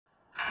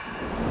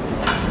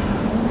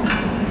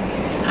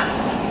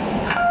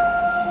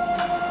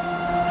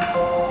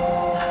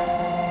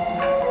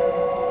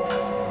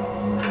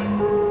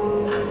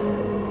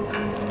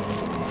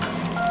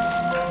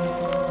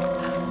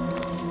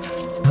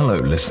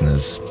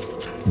listeners.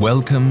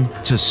 Welcome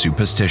to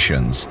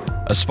Superstitions,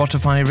 a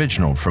Spotify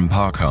original from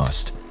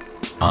Parcast.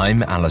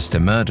 I'm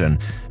Alistair Murden,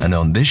 and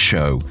on this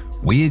show,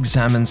 we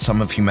examine some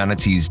of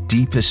humanity's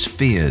deepest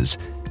fears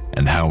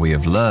and how we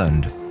have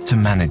learned to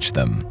manage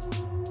them.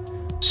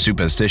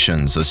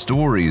 Superstitions are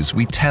stories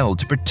we tell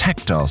to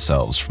protect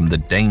ourselves from the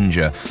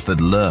danger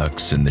that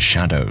lurks in the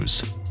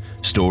shadows.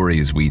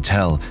 Stories we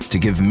tell to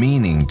give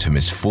meaning to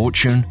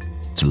misfortune,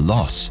 to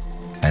loss,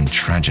 and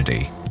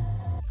tragedy.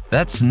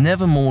 That's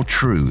never more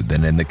true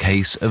than in the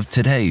case of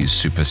today's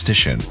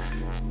superstition,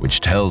 which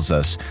tells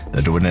us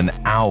that when an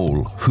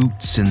owl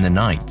hoots in the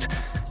night,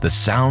 the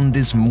sound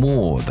is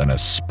more than a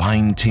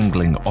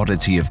spine-tingling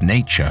oddity of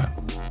nature.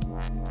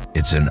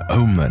 It's an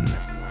omen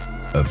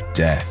of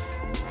death.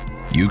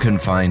 You can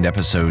find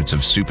episodes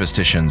of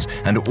Superstitions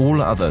and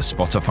all other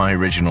Spotify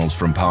originals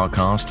from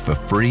Parcast for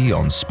free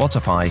on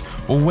Spotify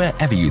or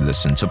wherever you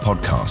listen to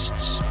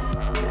podcasts.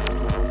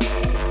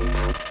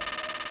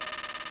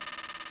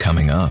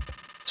 Coming up,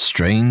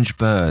 strange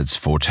birds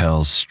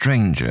foretell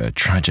stranger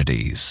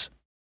tragedies.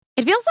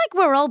 It feels like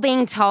we're all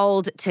being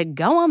told to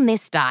go on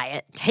this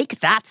diet,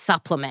 take that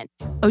supplement.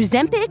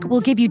 Ozempic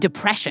will give you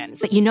depression,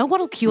 but you know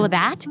what'll cure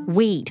that?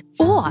 Weed.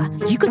 Or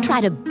you could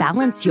try to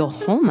balance your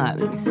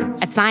hormones.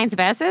 At Science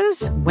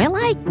Versus, we're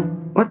like,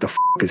 what the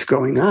is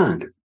going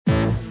on?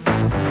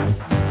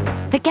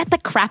 Forget the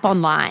crap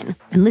online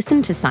and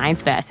listen to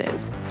Science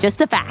Versus. Just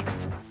the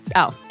facts.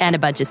 Oh, and a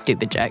bunch of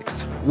stupid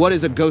jokes. What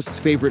is a ghost's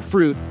favorite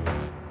fruit?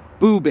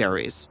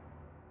 Blueberries.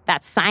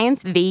 That's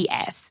Science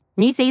VS.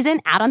 New season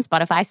out on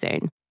Spotify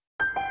soon.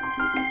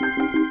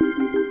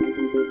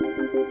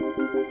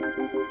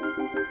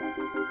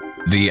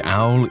 The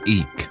owl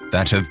eke,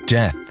 that of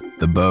death,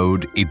 the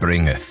bode he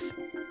bringeth,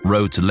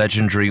 wrote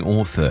legendary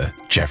author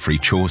Geoffrey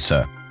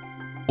Chaucer.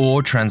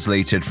 Or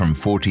translated from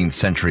 14th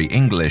century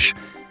English,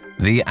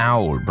 the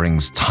owl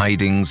brings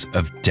tidings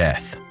of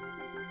death.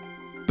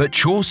 But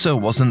Chaucer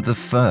wasn't the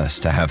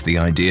first to have the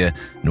idea,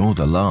 nor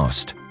the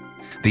last.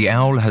 The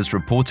owl has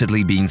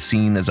reportedly been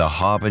seen as a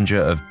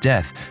harbinger of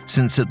death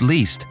since at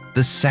least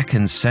the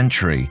 2nd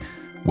century,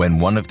 when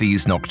one of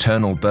these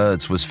nocturnal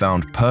birds was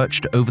found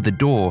perched over the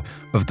door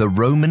of the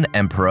Roman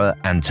Emperor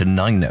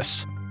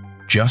Antoninus,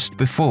 just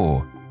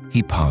before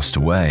he passed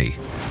away.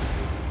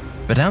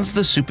 But as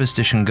the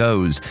superstition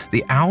goes,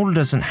 the owl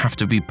doesn't have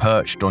to be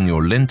perched on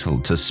your lintel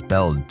to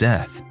spell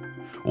death.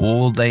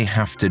 All they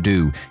have to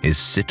do is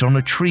sit on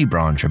a tree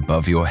branch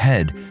above your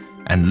head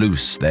and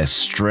loose their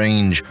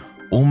strange,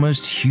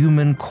 almost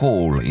human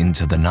call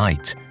into the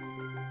night,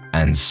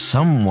 and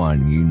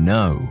someone you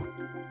know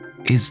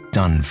is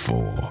done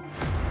for.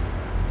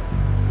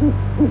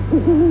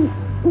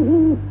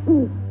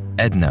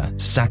 Edna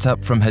sat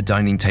up from her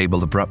dining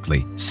table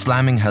abruptly,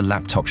 slamming her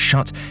laptop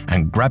shut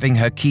and grabbing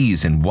her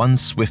keys in one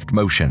swift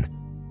motion.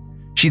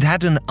 She'd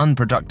had an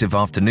unproductive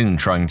afternoon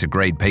trying to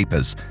grade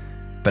papers,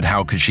 but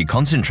how could she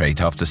concentrate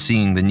after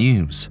seeing the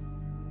news?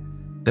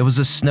 There was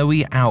a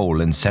snowy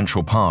owl in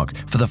Central Park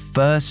for the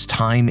first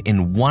time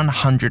in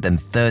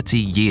 130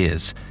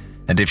 years,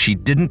 and if she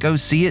didn't go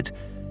see it,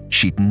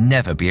 she'd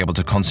never be able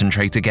to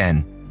concentrate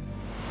again.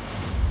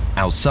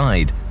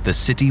 Outside, the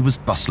city was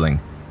bustling.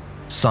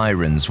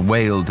 Sirens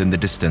wailed in the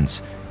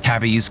distance,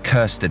 cabbies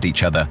cursed at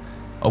each other,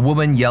 a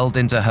woman yelled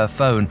into her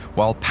phone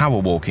while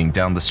power-walking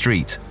down the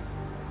street.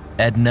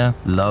 Edna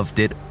loved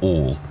it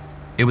all.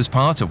 It was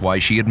part of why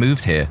she had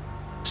moved here.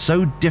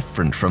 So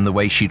different from the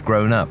way she'd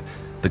grown up,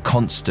 the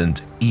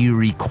constant,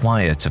 eerie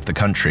quiet of the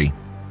country,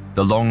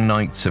 the long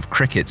nights of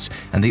crickets,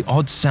 and the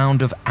odd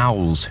sound of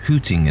owls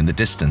hooting in the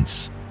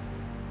distance.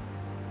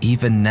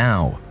 Even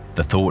now,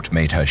 the thought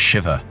made her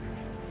shiver.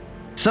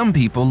 Some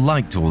people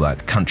liked all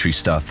that country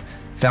stuff,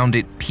 found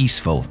it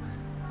peaceful.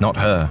 Not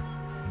her.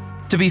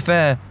 To be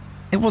fair,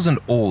 it wasn't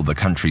all the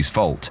country's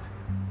fault.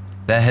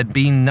 There had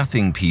been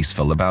nothing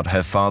peaceful about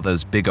her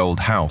father's big old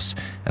house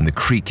and the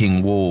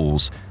creaking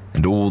walls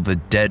and all the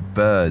dead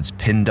birds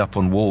pinned up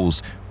on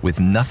walls with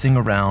nothing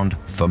around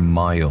for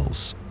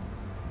miles.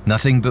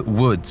 Nothing but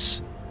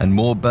woods and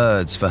more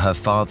birds for her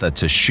father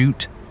to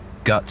shoot,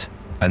 gut,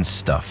 and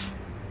stuff.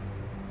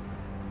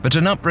 But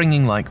an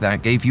upbringing like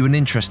that gave you an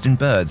interest in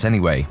birds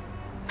anyway,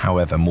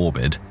 however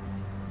morbid.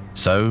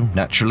 So,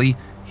 naturally,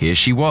 here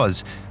she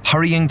was,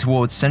 hurrying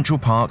towards Central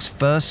Park's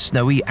first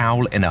snowy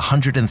owl in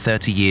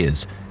 130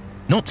 years.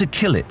 Not to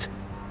kill it,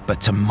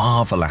 but to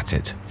marvel at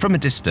it from a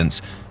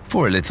distance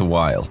for a little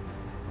while.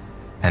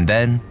 And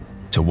then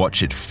to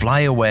watch it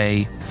fly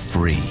away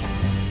free.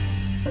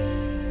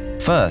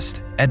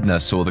 First, Edna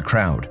saw the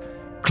crowd,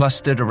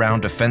 clustered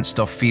around a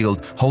fenced-off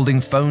field,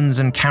 holding phones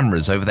and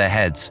cameras over their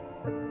heads.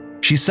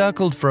 She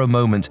circled for a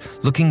moment,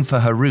 looking for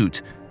her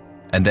route,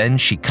 and then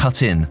she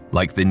cut in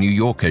like the New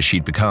Yorker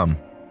she'd become.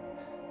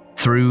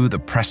 Through the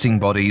pressing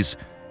bodies,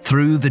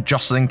 through the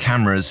jostling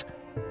cameras,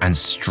 and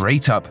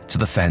straight up to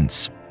the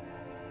fence.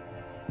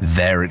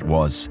 There it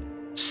was,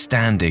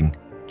 standing,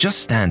 just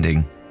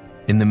standing,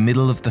 in the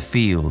middle of the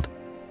field,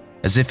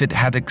 as if it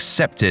had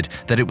accepted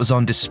that it was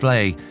on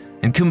display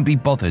and couldn't be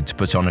bothered to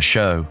put on a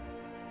show.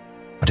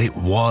 But it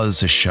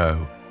was a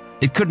show,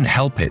 It couldn't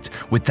help it,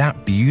 with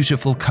that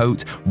beautiful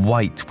coat,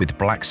 white with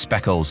black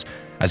speckles,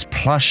 as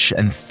plush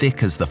and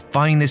thick as the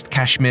finest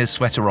cashmere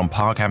sweater on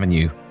Park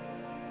Avenue.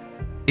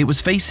 It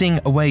was facing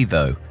away,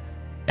 though.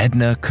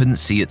 Edna couldn't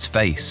see its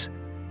face.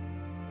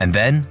 And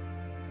then,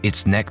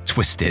 its neck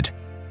twisted,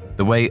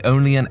 the way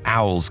only an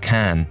owl's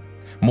can,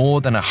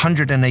 more than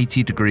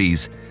 180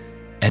 degrees.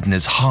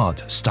 Edna's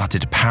heart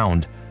started to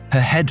pound.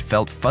 Her head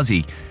felt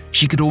fuzzy.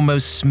 She could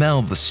almost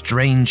smell the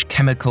strange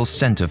chemical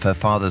scent of her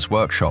father's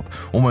workshop,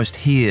 almost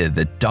hear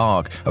the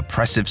dark,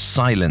 oppressive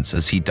silence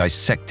as he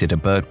dissected a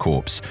bird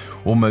corpse,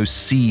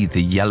 almost see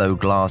the yellow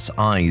glass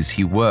eyes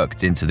he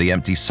worked into the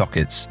empty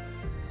sockets.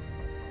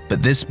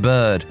 But this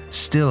bird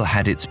still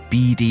had its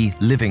beady,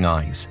 living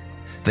eyes.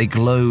 They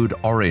glowed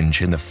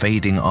orange in the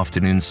fading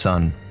afternoon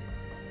sun.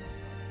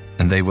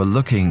 And they were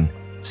looking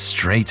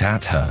straight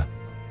at her.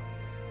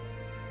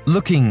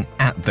 Looking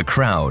at the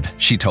crowd,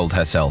 she told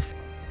herself.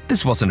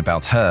 This wasn't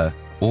about her,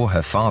 or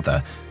her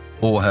father,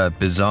 or her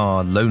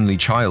bizarre, lonely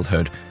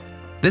childhood.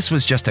 This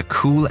was just a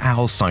cool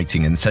owl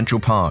sighting in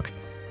Central Park.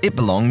 It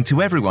belonged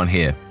to everyone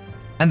here,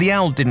 and the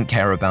owl didn't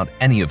care about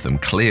any of them,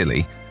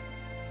 clearly.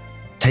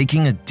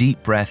 Taking a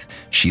deep breath,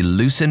 she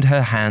loosened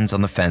her hands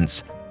on the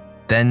fence.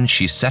 Then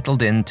she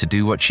settled in to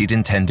do what she'd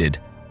intended: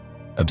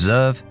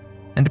 observe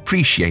and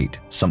appreciate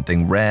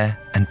something rare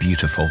and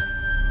beautiful.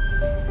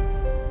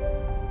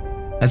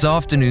 As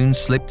afternoon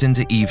slipped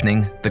into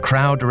evening, the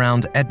crowd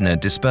around Edna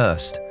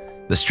dispersed.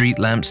 The street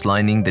lamps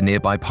lining the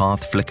nearby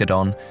path flickered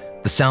on.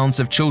 The sounds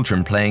of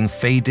children playing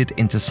faded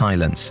into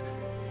silence.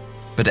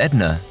 But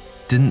Edna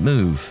didn't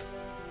move,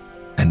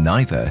 and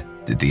neither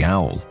did the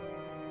owl.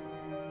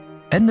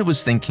 Edna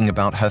was thinking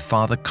about her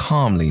father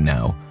calmly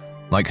now,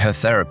 like her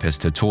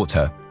therapist had taught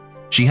her.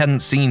 She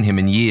hadn't seen him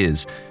in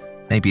years.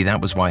 Maybe that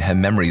was why her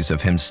memories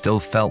of him still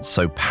felt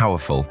so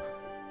powerful.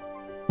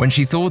 When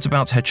she thought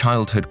about her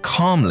childhood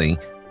calmly,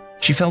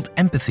 she felt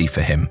empathy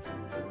for him.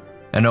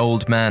 An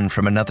old man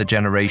from another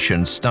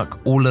generation stuck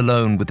all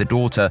alone with a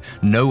daughter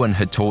no one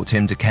had taught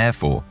him to care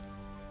for.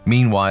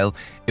 Meanwhile,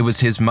 it was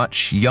his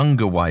much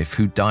younger wife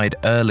who died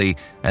early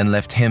and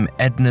left him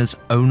Edna's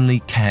only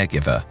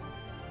caregiver.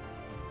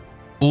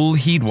 All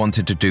he'd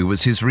wanted to do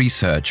was his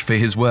research for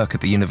his work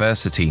at the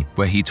university,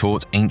 where he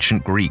taught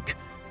ancient Greek.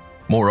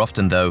 More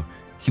often, though,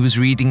 he was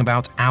reading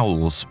about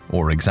owls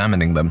or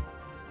examining them.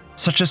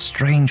 Such a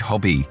strange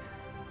hobby.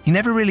 He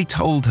never really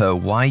told her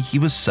why he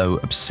was so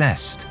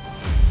obsessed.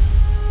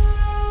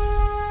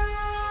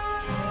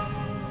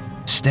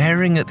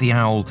 Staring at the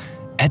owl,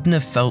 Edna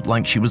felt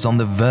like she was on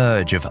the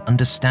verge of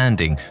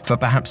understanding for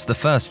perhaps the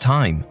first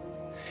time.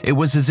 It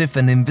was as if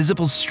an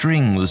invisible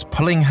string was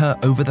pulling her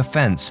over the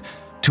fence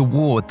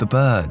toward the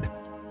bird.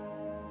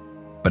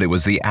 But it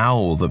was the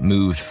owl that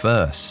moved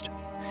first.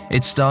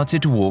 It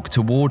started to walk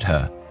toward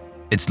her,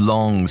 its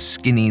long,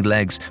 skinny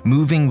legs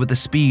moving with a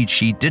speed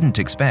she didn't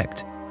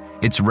expect,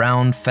 its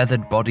round,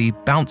 feathered body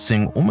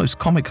bouncing almost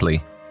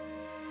comically.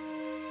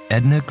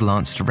 Edna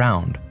glanced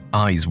around,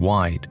 eyes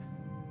wide.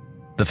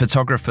 The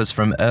photographers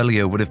from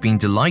earlier would have been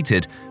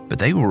delighted, but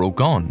they were all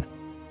gone.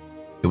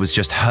 It was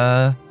just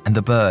her and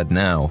the bird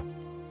now.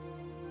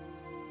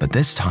 But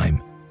this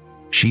time,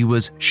 she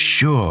was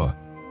sure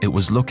it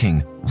was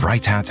looking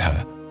right at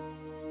her.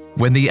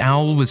 When the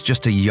owl was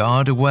just a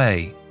yard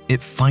away,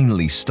 it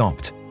finally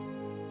stopped.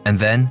 And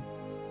then,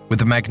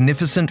 with a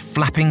magnificent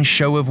flapping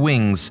show of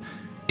wings,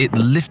 it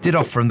lifted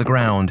off from the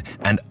ground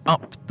and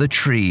up the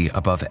tree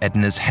above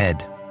Edna's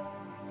head,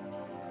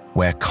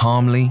 where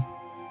calmly,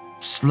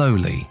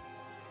 slowly,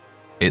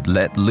 it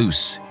let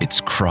loose its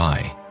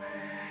cry,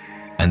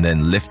 and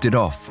then lifted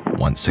off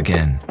once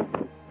again.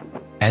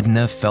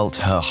 Edna felt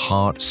her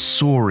heart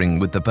soaring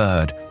with the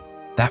bird,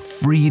 that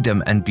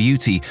freedom and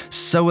beauty,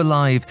 so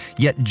alive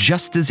yet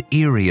just as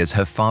eerie as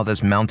her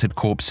father's mounted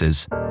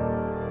corpses.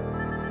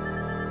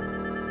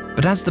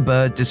 But as the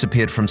bird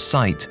disappeared from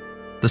sight,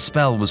 the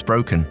spell was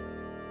broken.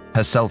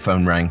 Her cell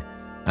phone rang,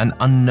 an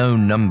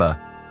unknown number.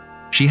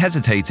 She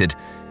hesitated.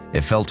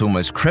 It felt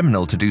almost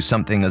criminal to do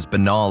something as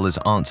banal as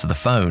answer the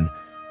phone.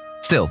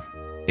 Still,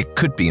 it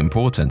could be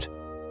important.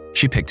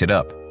 She picked it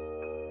up.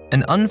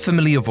 An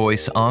unfamiliar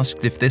voice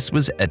asked if this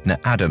was Edna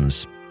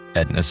Adams.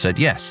 Edna said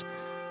yes.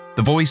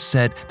 The voice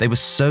said they were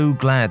so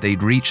glad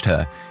they'd reached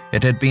her.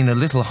 It had been a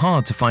little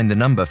hard to find the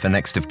number for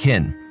next of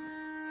kin.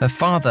 Her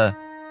father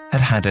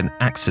had had an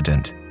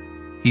accident.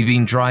 He'd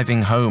been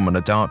driving home on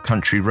a dark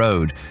country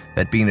road.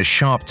 There'd been a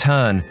sharp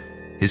turn.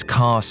 His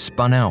car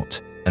spun out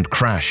and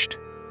crashed.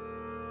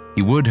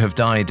 He would have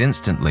died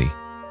instantly.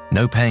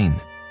 No pain.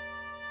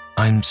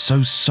 "I'm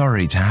so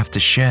sorry to have to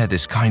share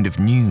this kind of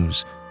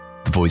news,"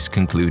 the voice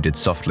concluded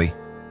softly.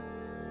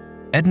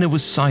 Edna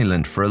was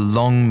silent for a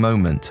long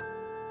moment.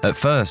 At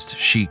first,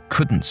 she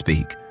couldn't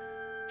speak.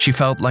 She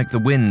felt like the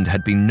wind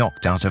had been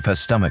knocked out of her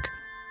stomach.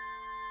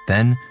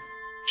 Then,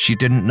 she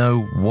didn't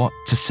know what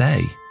to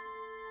say.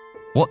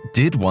 What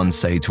did one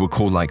say to a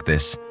call like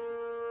this?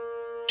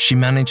 She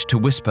managed to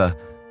whisper,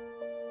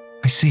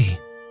 "I see."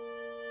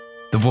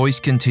 The voice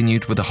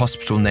continued with a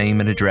hospital name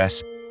and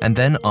address, and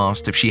then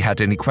asked if she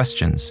had any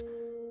questions.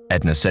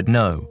 Edna said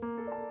no,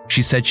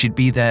 She said she'd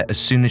be there as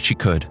soon as she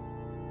could.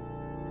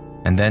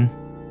 And then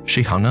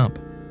she hung up.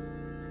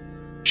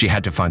 She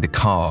had to find a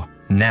car,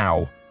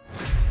 now.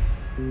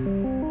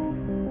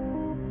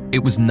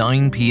 It was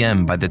 9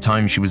 p.m. by the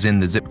time she was in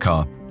the zip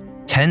car,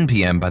 10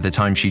 p.m. by the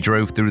time she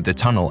drove through the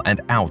tunnel and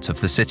out of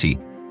the city.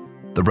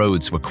 The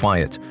roads were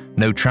quiet,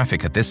 no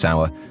traffic at this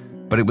hour,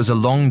 but it was a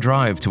long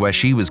drive to where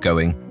she was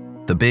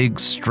going. The big,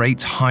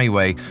 straight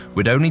highway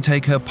would only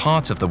take her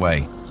part of the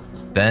way.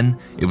 Then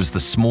it was the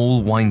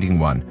small, winding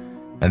one,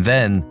 and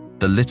then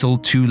the little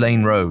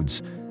 2-lane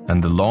roads,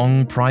 and the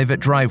long, private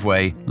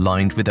driveway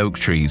lined with oak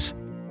trees.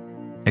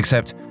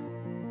 Except,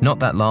 not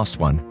that last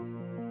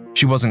one.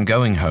 She wasn't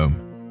going home.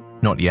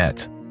 Not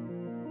yet.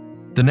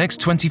 The next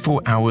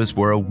 24 hours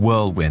were a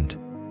whirlwind.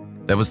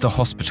 There was the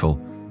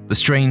hospital, the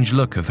strange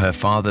look of her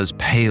father's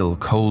pale,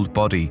 cold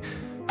body,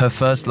 her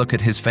first look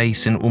at his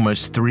face in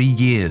almost 3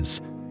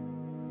 years.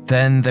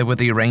 Then there were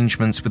the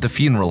arrangements with the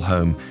funeral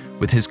home,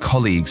 with his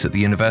colleagues at the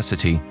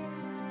university.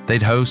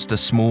 They'd host a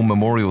small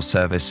memorial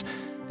service,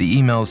 the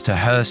emails to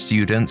her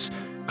students,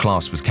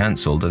 class was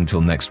cancelled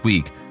until next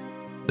week,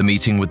 the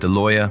meeting with the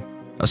lawyer,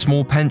 a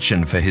small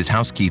pension for his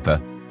housekeeper,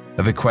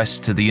 a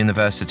bequest to the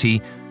university.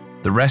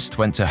 The rest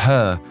went to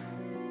her.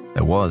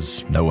 There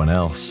was no one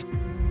else.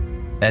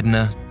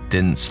 Edna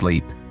didn't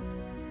sleep.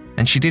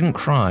 And she didn't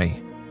cry.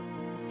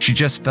 She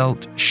just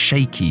felt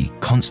shaky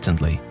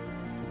constantly,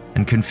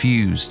 and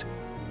confused,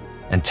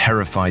 and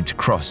terrified to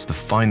cross the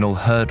final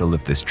hurdle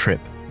of this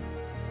trip,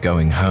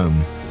 going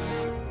home.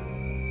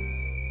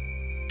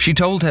 She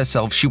told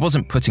herself she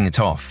wasn't putting it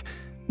off.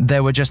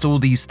 There were just all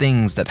these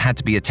things that had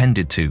to be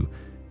attended to.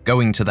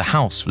 Going to the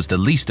house was the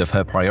least of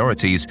her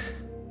priorities,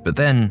 but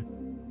then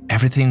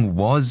everything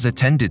was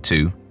attended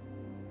to.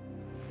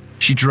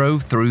 She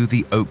drove through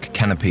the oak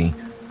canopy.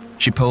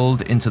 She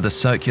pulled into the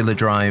circular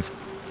drive.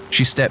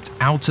 She stepped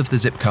out of the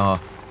zip car,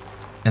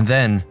 and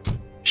then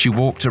she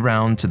walked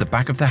around to the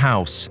back of the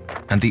house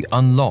and the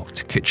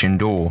unlocked kitchen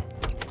door.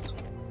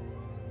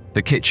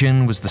 The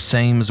kitchen was the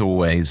same as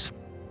always.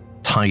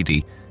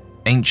 Tidy,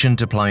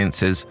 ancient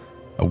appliances,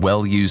 a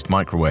well-used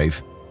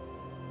microwave.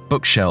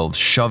 Bookshelves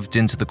shoved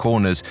into the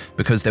corners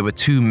because there were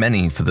too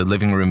many for the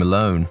living room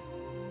alone.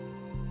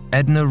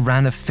 Edna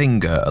ran a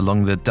finger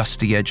along the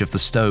dusty edge of the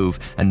stove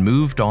and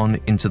moved on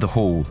into the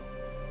hall.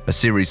 A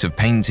series of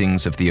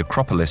paintings of the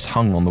Acropolis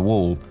hung on the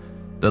wall.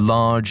 The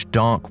large,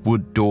 dark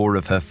wood door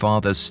of her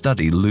father's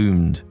study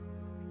loomed.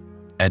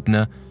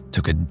 Edna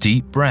took a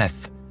deep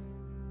breath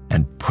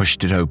and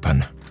pushed it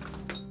open.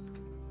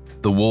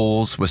 The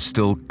walls were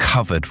still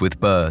covered with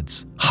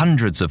birds,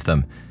 hundreds of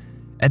them.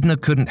 Edna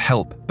couldn't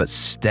help but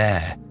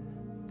stare.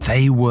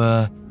 They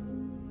were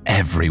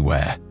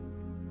everywhere.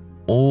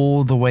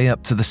 All the way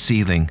up to the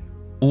ceiling,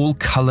 all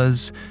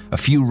colors, a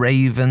few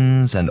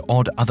ravens and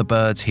odd other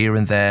birds here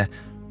and there,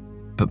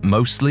 but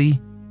mostly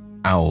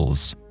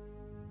owls.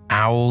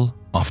 Owl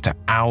after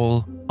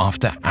owl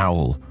after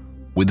owl,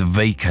 with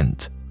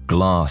vacant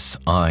glass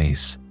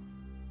eyes.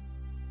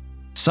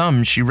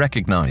 Some she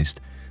recognized.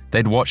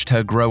 They'd watched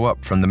her grow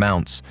up from the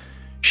mounts.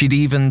 She'd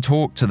even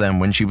talked to them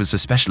when she was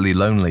especially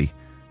lonely.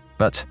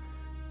 But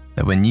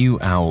there were new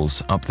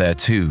owls up there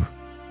too.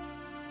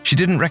 She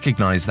didn't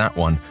recognize that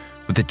one,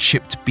 with the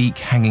chipped beak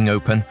hanging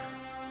open,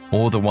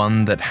 or the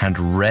one that had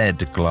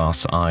red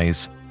glass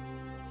eyes.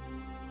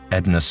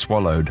 Edna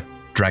swallowed,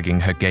 dragging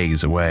her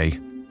gaze away.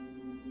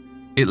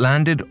 It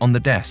landed on the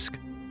desk.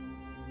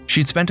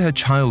 She'd spent her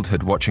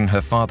childhood watching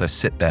her father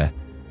sit there.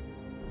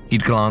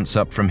 He'd glance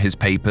up from his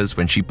papers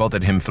when she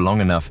bothered him for long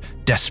enough,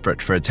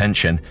 desperate for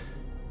attention,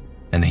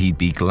 and he'd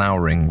be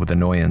glowering with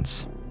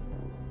annoyance.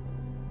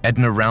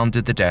 Edna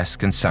rounded the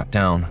desk and sat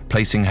down,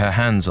 placing her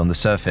hands on the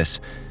surface.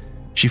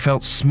 She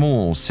felt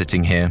small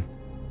sitting here.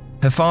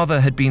 Her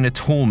father had been a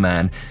tall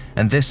man,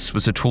 and this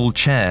was a tall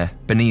chair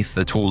beneath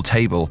the tall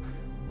table,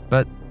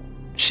 but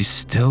she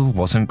still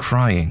wasn't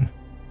crying.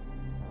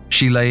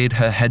 She laid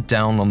her head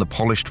down on the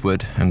polished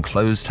wood and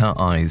closed her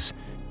eyes.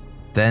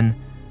 Then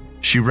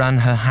she ran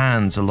her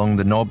hands along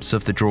the knobs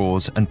of the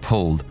drawers and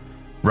pulled,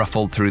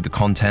 ruffled through the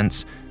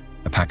contents,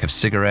 a pack of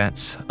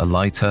cigarettes, a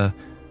lighter,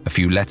 a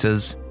few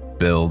letters,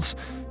 bills,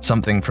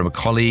 something from a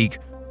colleague.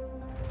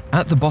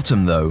 At the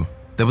bottom, though,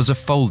 there was a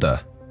folder,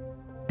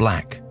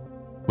 black,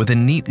 with a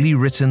neatly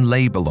written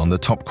label on the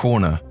top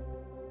corner.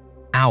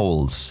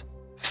 Owls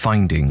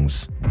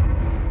Findings.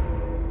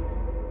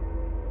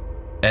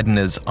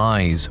 Edna's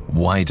eyes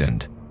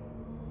widened.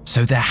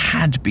 So there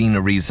had been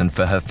a reason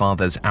for her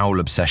father's owl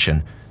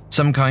obsession,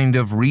 some kind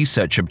of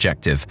research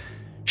objective.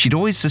 She'd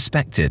always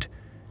suspected.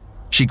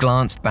 She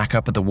glanced back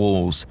up at the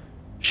walls.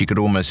 She could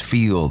almost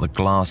feel the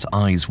glass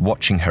eyes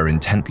watching her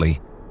intently.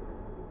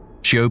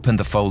 She opened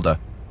the folder.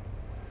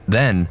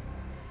 Then,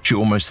 she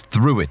almost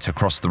threw it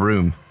across the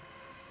room.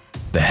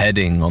 The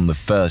heading on the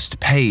first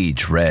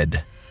page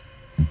read,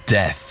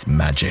 Death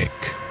Magic.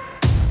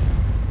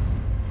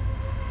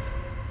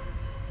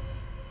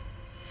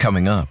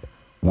 Coming up,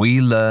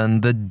 we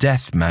learn the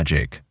death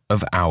magic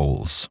of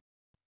owls.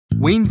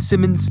 Wayne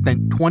Simmons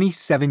spent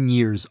 27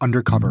 years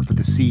undercover for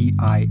the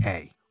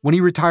CIA, When he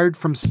retired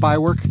from spy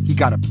work, he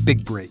got a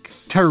big break.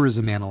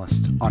 Terrorism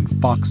analyst on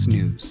Fox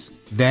News.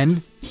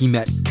 Then he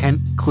met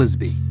Kent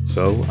Clisby.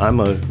 So I'm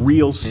a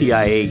real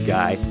CIA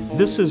guy.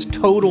 This is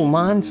total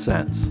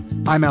nonsense.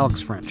 I'm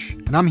Alex French,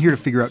 and I'm here to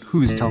figure out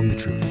who's telling the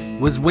truth.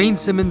 Was Wayne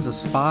Simmons a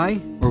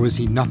spy, or was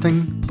he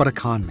nothing but a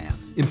con man?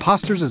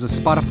 Imposters is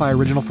a Spotify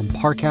original from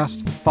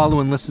Parcast. Follow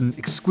and listen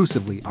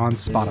exclusively on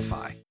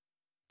Spotify.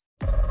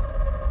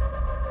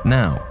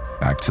 Now,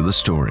 back to the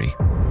story.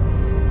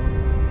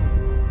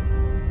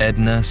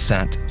 Edna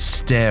sat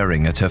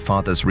staring at her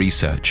father's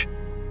research.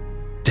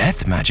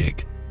 Death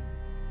magic.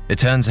 It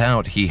turns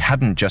out he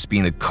hadn't just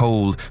been a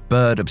cold,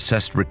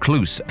 bird-obsessed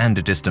recluse and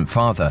a distant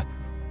father.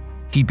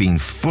 He'd been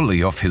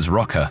fully off his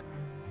rocker.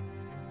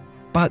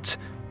 But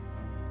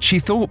she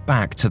thought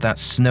back to that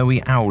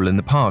snowy owl in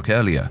the park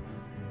earlier.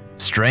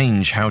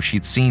 Strange how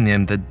she'd seen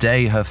him the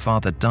day her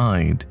father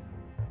died.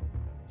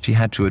 She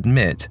had to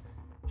admit,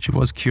 she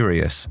was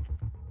curious.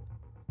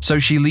 So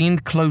she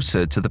leaned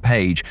closer to the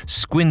page,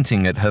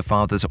 squinting at her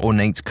father's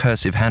ornate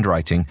cursive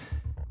handwriting,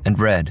 and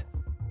read.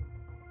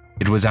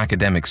 It was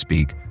academic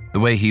speak,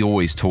 the way he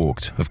always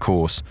talked, of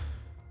course.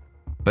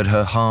 But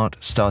her heart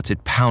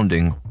started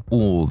pounding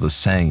all the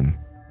same.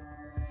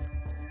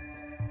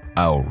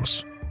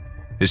 Owls.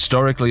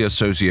 Historically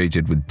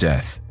associated with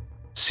death.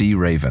 Sea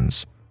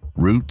ravens.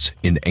 Root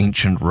in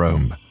ancient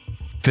Rome.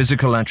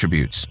 Physical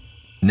attributes.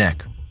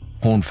 Neck.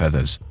 Horn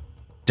feathers.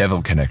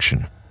 Devil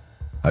connection.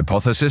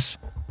 Hypothesis?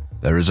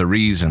 There is a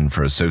reason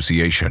for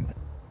association.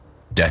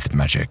 Death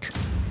magic.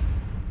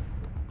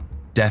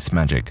 Death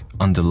magic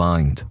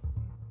underlined.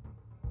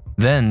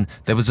 Then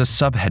there was a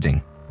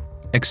subheading.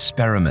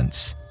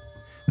 Experiments.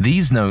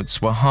 These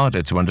notes were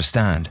harder to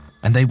understand,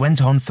 and they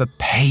went on for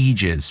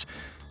pages.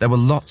 There were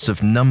lots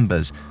of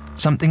numbers,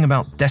 something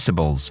about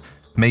decibels,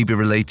 maybe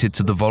related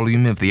to the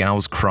volume of the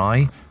owl's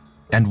cry,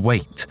 and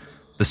weight,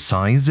 the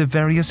size of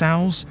various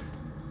owls.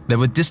 There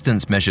were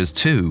distance measures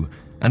too,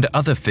 and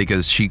other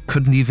figures she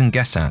couldn't even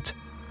guess at.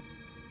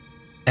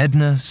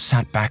 Edna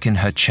sat back in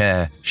her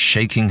chair,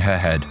 shaking her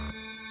head.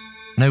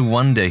 No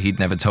wonder he'd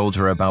never told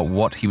her about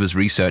what he was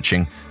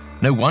researching.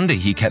 No wonder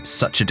he kept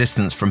such a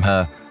distance from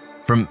her,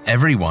 from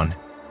everyone.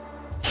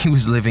 He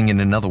was living in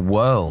another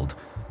world,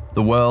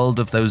 the world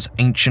of those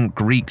ancient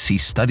Greeks he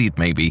studied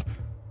maybe,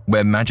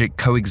 where magic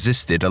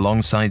coexisted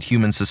alongside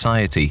human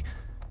society.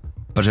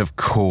 But of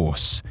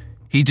course,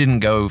 he didn't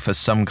go for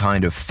some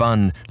kind of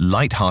fun,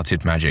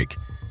 light-hearted magic.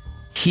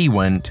 He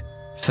went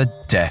for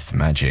death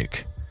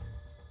magic.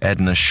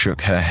 Edna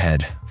shook her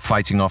head,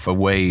 fighting off a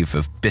wave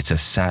of bitter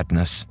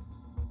sadness.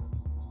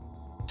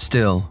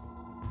 Still,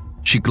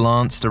 she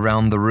glanced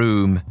around the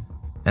room,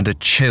 and a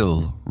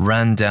chill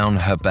ran down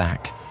her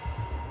back.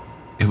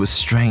 It was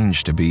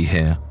strange to be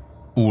here,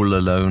 all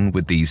alone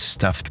with these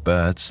stuffed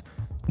birds,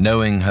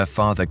 knowing her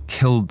father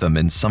killed them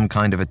in some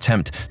kind of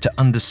attempt to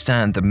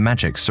understand the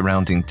magic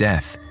surrounding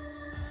death.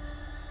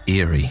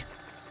 Eerie.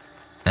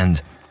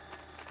 And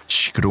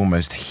she could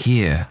almost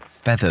hear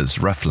feathers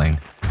ruffling.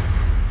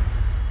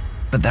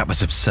 But that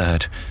was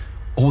absurd.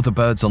 All the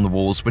birds on the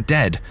walls were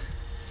dead.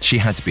 She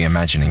had to be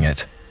imagining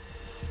it.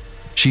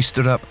 She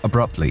stood up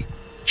abruptly.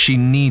 She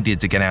needed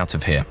to get out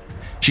of here.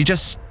 She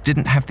just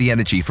didn't have the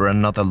energy for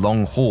another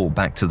long haul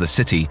back to the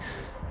city.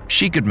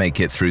 She could make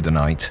it through the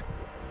night.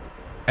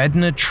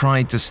 Edna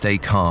tried to stay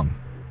calm.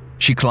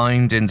 She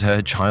climbed into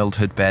her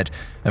childhood bed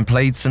and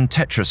played some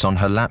Tetris on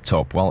her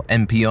laptop while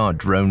NPR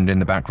droned in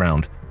the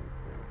background.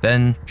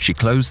 Then she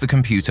closed the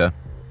computer,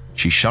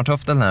 she shut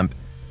off the lamp,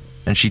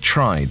 and she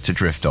tried to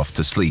drift off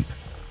to sleep.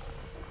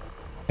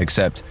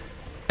 Except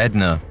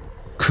Edna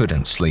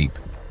couldn't sleep.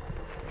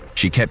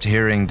 She kept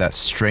hearing that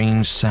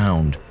strange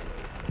sound,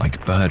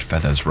 like bird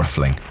feathers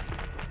ruffling.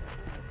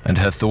 And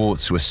her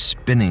thoughts were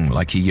spinning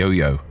like a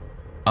yo-yo,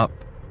 up,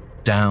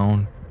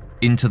 down,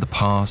 into the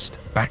past,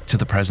 back to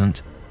the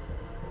present.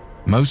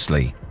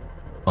 Mostly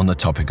on the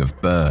topic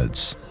of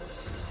birds.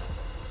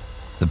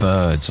 The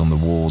birds on the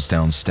walls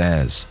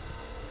downstairs,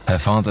 her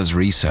father's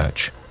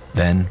research,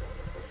 then,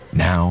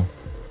 now,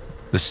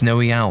 the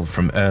snowy owl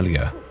from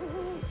earlier,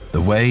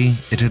 the way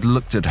it had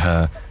looked at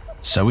her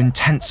so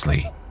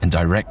intensely and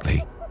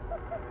directly,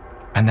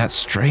 and that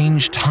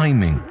strange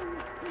timing,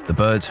 the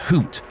bird's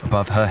hoot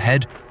above her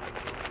head,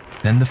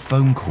 then the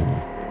phone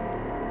call.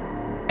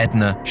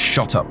 Edna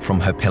shot up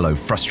from her pillow,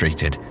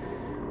 frustrated.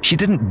 She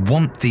didn't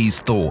want these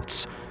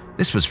thoughts.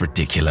 This was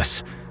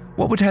ridiculous.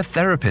 What would her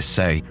therapist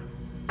say?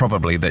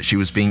 Probably that she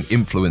was being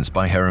influenced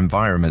by her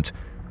environment,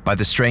 by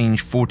the strange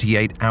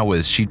 48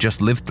 hours she'd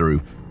just lived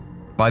through,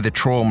 by the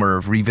trauma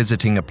of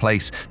revisiting a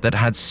place that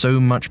had so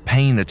much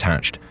pain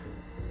attached,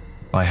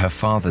 by her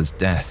father's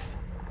death.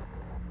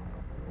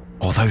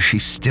 Although she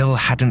still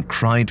hadn't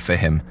cried for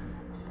him.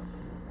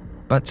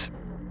 But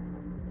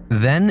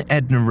then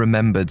Edna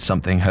remembered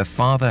something her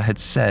father had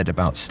said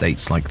about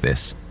states like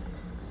this.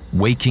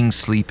 Waking,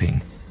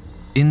 sleeping,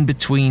 in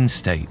between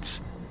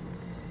states.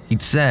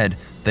 He'd said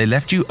they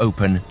left you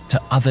open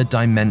to other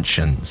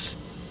dimensions,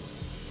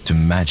 to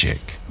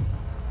magic.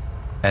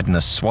 Edna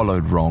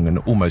swallowed wrong and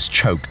almost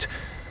choked.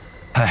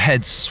 Her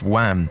head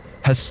swam,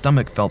 Her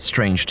stomach felt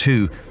strange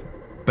too,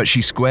 but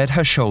she squared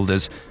her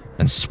shoulders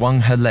and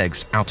swung her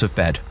legs out of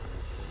bed.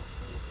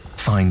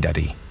 Fine,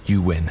 Daddy,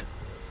 you win.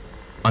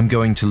 I'm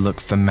going to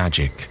look for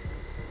magic.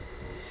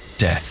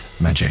 Death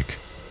magic.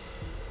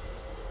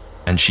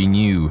 And she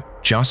knew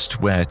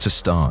just where to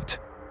start.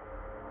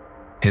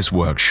 His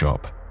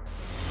workshop.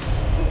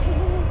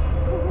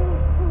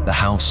 The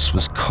house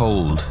was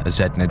cold as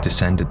Edna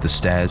descended the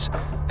stairs,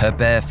 her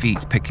bare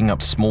feet picking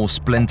up small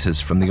splinters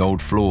from the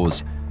old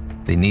floors.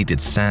 They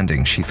needed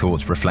sanding, she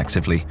thought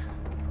reflexively.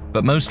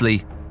 But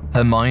mostly,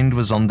 her mind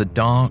was on the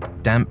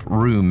dark, damp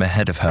room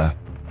ahead of her.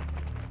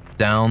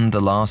 Down the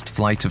last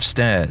flight of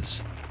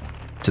stairs,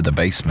 to the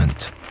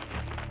basement.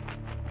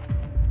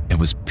 It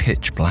was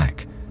pitch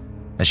black.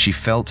 As she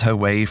felt her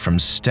way from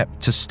step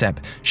to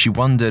step, she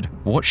wondered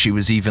what she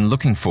was even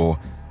looking for,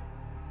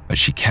 but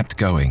she kept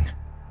going.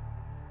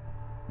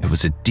 It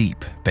was a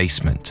deep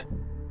basement,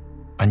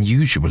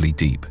 unusually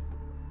deep.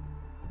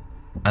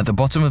 At the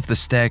bottom of the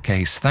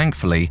staircase,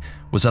 thankfully,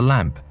 was a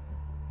lamp.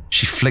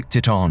 She flicked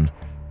it on,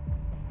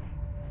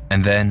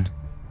 and then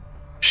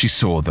she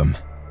saw them,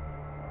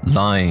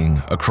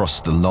 lying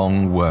across the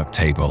long work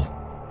table.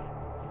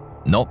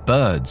 Not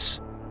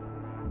birds,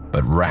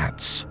 but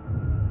rats.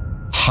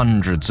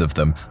 Hundreds of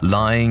them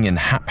lying in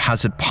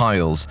haphazard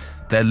piles,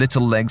 their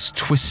little legs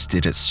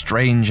twisted at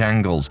strange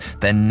angles,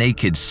 their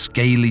naked,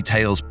 scaly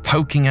tails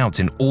poking out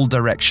in all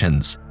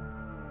directions.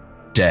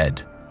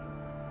 Dead,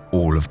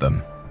 all of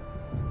them.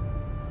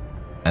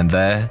 And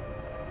there,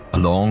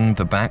 along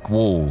the back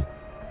wall,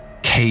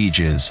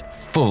 cages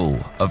full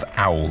of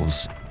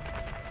owls.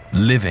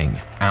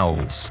 Living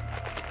owls.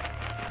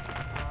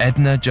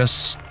 Edna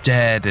just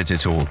stared at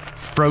it all,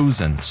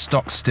 frozen,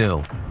 stock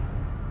still.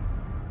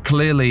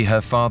 Clearly,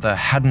 her father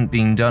hadn't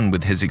been done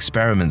with his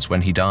experiments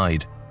when he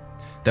died.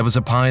 There was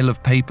a pile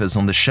of papers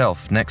on the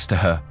shelf next to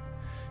her.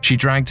 She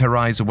dragged her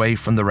eyes away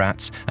from the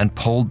rats and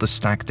pulled the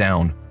stack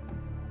down.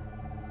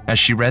 As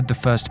she read the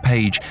first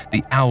page,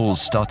 the owls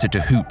started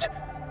to hoot.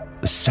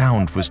 The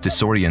sound was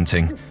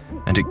disorienting,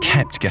 and it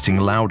kept getting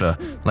louder,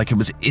 like it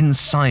was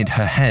inside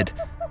her head.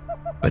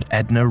 But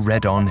Edna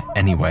read on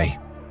anyway.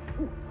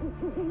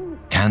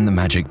 Can the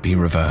magic be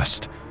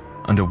reversed?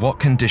 Under what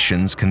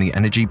conditions can the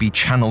energy be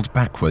channeled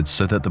backwards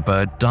so that the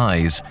bird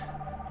dies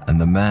and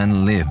the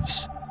man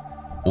lives,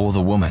 or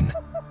the woman?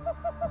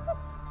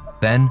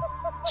 Then,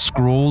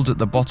 scrawled at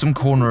the bottom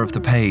corner of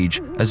the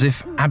page, as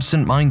if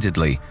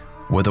absent-mindedly,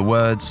 were the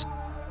words,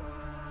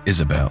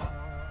 Isabel.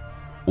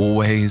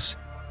 Always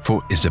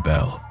for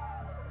Isabel.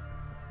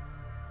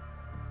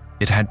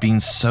 It had been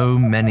so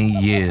many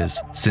years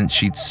since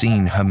she'd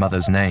seen her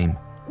mother's name.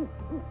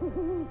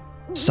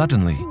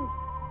 Suddenly,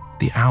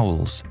 the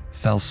owls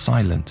fell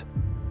silent.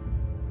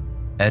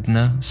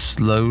 Edna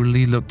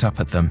slowly looked up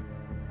at them.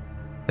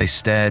 They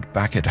stared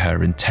back at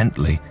her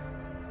intently,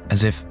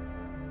 as if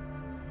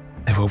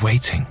they were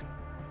waiting.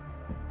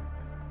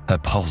 Her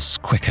pulse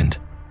quickened.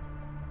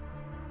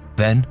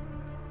 Then,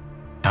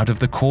 out of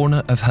the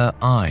corner of her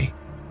eye,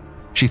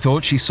 she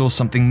thought she saw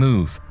something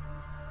move.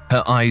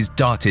 Her eyes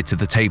darted to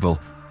the table.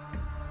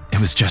 It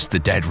was just the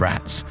dead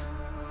rats.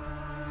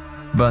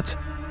 But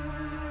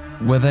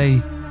were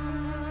they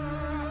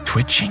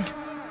twitching?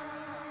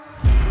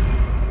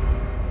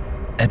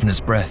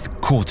 Edna's breath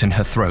caught in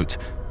her throat.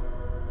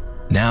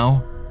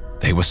 Now,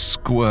 they were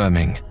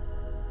squirming.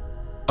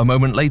 A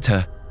moment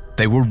later,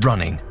 they were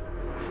running.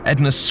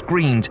 Edna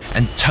screamed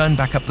and turned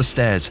back up the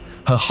stairs.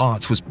 Her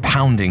heart was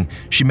pounding.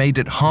 She made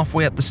it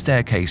halfway up the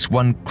staircase,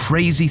 one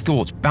crazy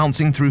thought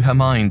bouncing through her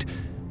mind.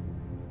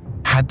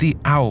 Had the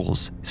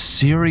owls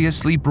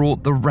seriously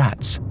brought the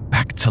rats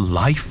back to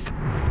life?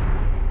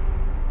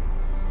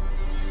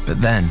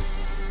 But then,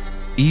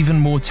 even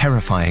more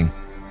terrifying,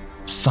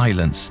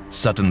 silence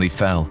suddenly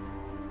fell.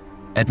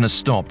 Edna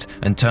stopped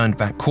and turned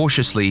back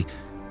cautiously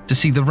to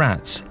see the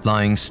rats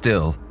lying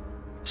still.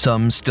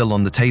 Some still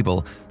on the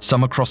table,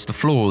 some across the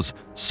floors,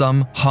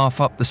 some half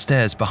up the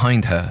stairs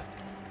behind her.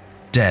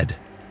 Dead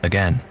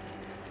again.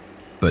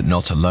 But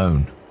not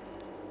alone.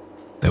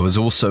 There was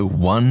also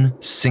one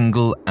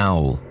single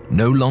owl,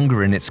 no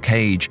longer in its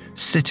cage,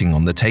 sitting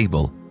on the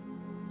table.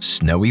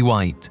 Snowy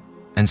white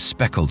and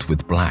speckled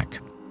with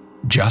black,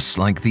 just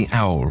like the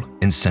owl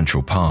in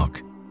Central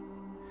Park.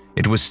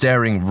 It was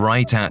staring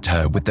right at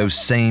her with those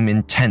same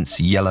intense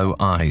yellow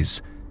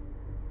eyes.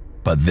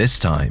 But this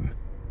time,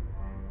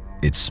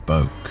 it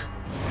spoke.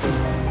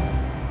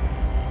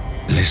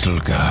 Little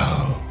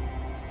girl,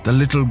 the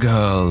little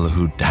girl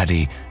who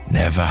Daddy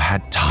never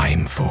had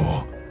time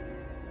for.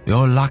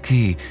 You're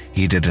lucky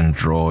he didn't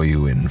draw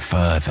you in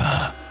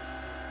further.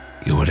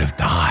 You would have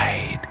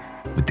died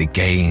with the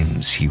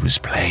games he was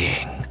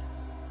playing.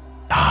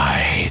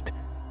 Died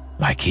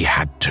like he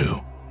had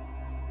to.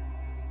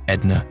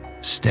 Edna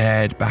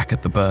stared back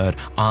at the bird,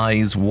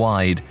 eyes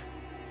wide.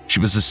 She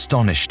was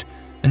astonished,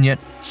 and yet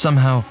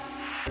somehow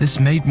this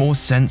made more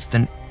sense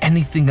than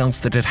anything else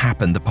that had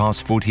happened the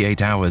past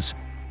 48 hours.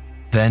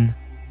 Then,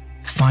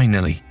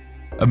 finally,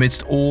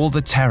 amidst all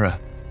the terror,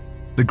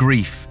 the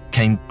grief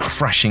came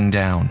crashing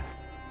down.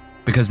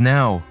 Because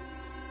now,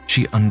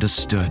 she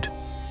understood.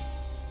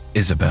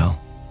 Isabel,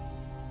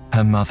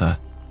 her mother.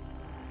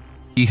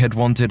 He had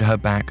wanted her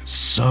back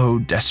so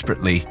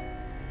desperately.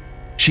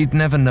 She'd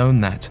never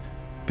known that,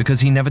 because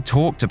he never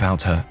talked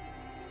about her.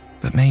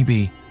 But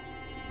maybe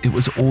it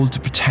was all to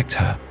protect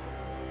her.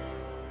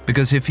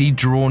 Because if he'd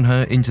drawn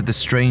her into the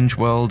strange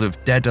world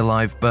of dead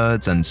alive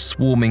birds and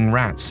swarming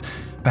rats,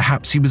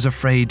 perhaps he was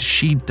afraid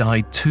she'd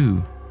die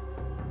too.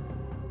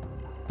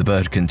 The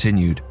bird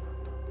continued.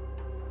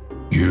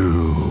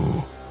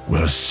 You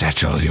will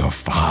settle your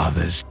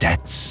father's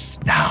debts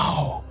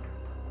now.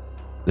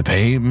 The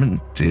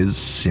payment is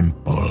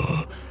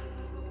simple.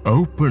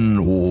 Open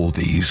all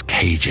these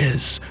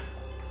cages.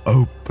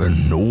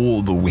 Open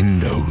all the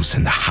windows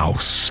in the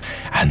house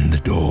and the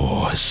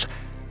doors.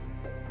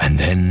 And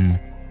then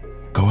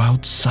go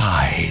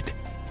outside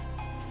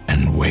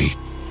and wait.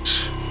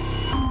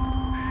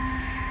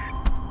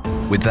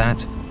 With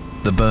that,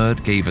 the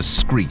bird gave a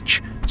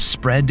screech,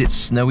 spread its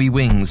snowy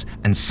wings,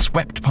 and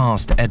swept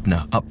past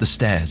Edna up the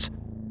stairs.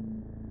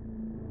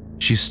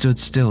 She stood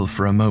still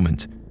for a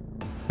moment,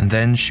 and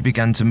then she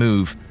began to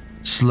move.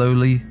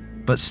 Slowly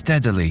but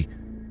steadily,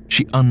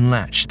 she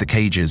unlatched the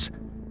cages.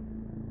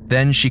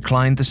 Then she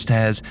climbed the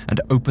stairs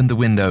and opened the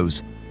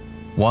windows.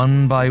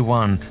 One by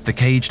one, the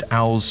caged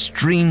owls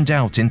streamed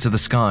out into the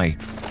sky.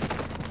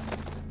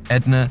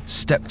 Edna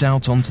stepped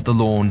out onto the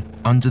lawn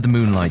under the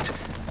moonlight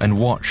and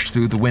watched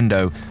through the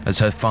window as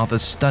her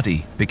father's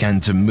study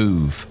began to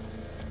move.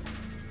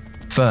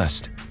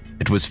 First,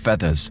 it was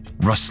feathers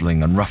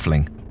rustling and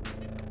ruffling.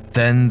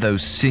 Then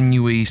those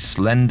sinewy,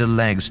 slender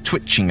legs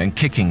twitching and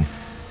kicking.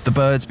 The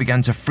birds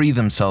began to free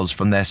themselves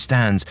from their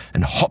stands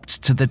and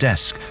hopped to the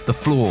desk, the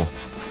floor.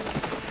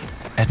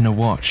 Edna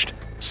watched,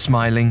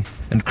 smiling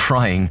and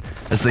crying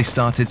as they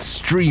started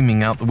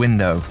streaming out the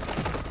window.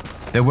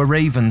 There were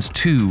ravens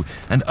too,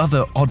 and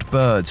other odd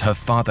birds her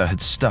father had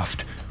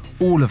stuffed,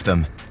 all of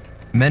them.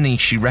 Many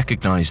she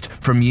recognized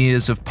from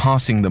years of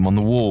passing them on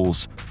the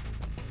walls.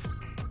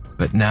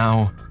 But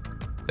now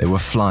they were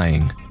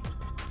flying,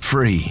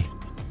 free,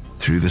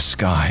 through the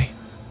sky,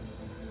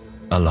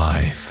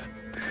 alive.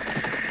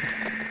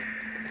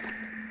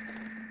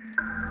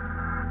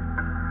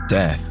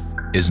 Death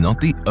is not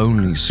the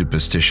only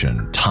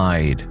superstition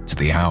tied to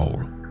the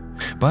owl.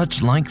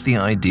 But like the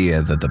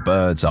idea that the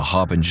birds are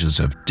harbingers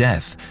of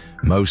death,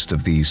 most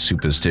of these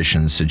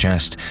superstitions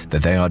suggest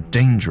that they are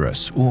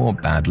dangerous or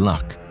bad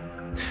luck.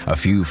 A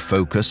few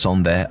focus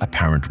on their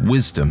apparent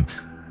wisdom,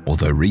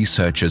 although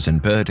researchers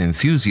and bird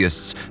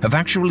enthusiasts have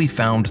actually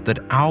found that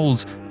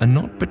owls are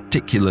not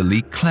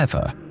particularly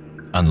clever,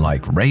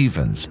 unlike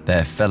ravens,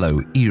 their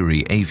fellow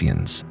eerie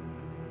avians.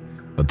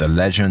 But the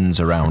legends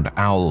around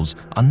owls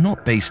are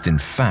not based in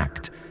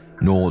fact,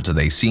 nor do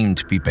they seem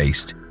to be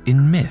based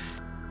in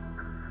myth.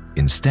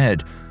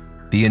 Instead,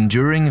 the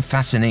enduring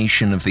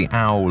fascination of the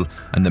owl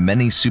and the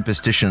many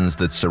superstitions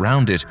that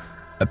surround it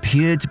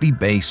appear to be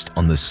based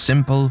on the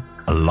simple,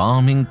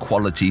 alarming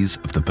qualities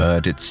of the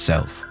bird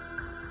itself,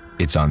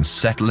 its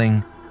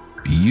unsettling,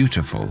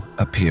 beautiful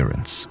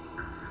appearance,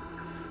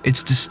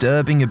 its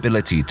disturbing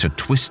ability to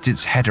twist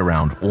its head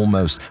around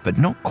almost, but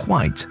not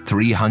quite,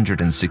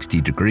 360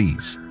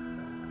 degrees,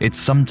 its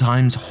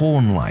sometimes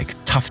horn-like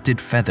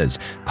tufted feathers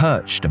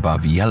perched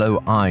above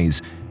yellow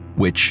eyes,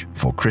 which,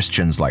 for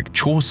Christians like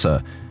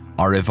Chaucer,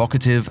 are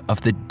evocative of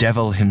the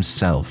devil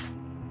himself,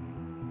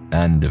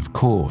 and, of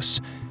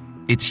course,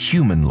 its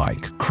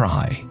human-like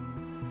cry.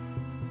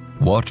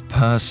 What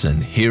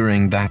person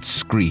hearing that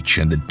screech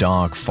in the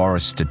dark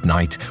forest at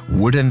night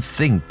wouldn't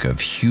think of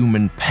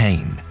human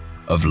pain,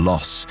 of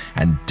loss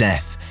and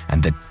death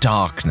and the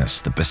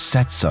darkness that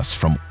besets us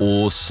from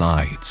all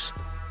sides?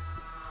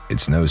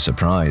 It's no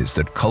surprise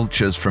that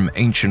cultures from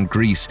ancient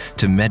Greece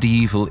to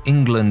medieval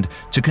England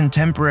to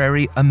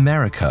contemporary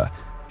America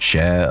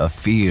share a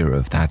fear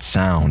of that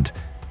sound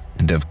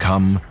and have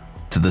come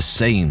to the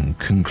same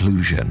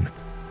conclusion: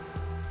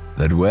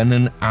 that when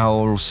an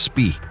owl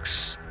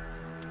speaks,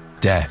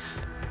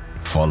 death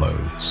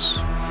follows.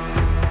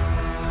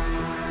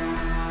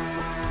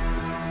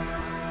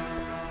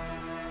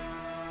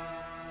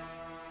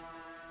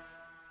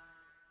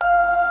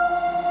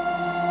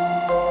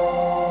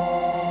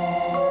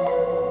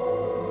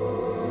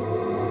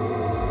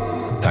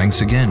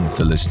 Thanks again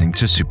for listening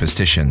to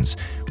Superstitions.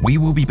 We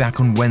will be back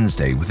on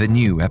Wednesday with a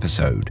new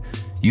episode.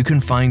 You can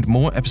find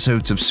more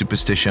episodes of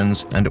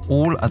Superstitions and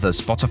all other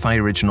Spotify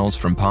originals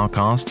from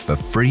Parcast for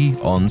free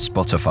on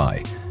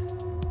Spotify.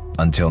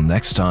 Until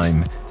next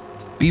time,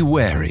 be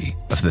wary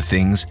of the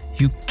things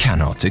you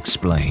cannot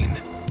explain.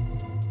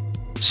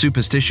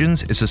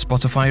 Superstitions is a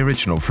Spotify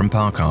original from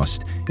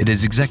Parcast. It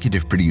is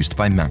executive produced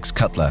by Max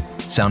Cutler,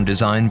 sound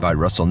design by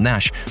Russell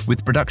Nash,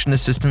 with production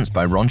assistance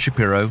by Ron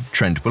Shapiro,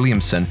 Trent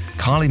Williamson,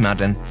 Carly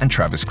Madden, and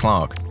Travis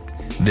Clark.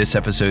 This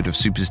episode of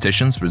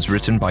Superstitions was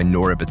written by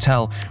Nora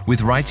Battelle,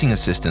 with writing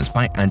assistance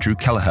by Andrew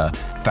Kelleher,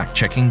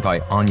 fact-checking by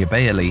Anya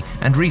Bailey,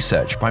 and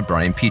research by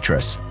Brian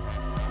Petras.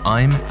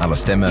 I'm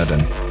Alastair Murden.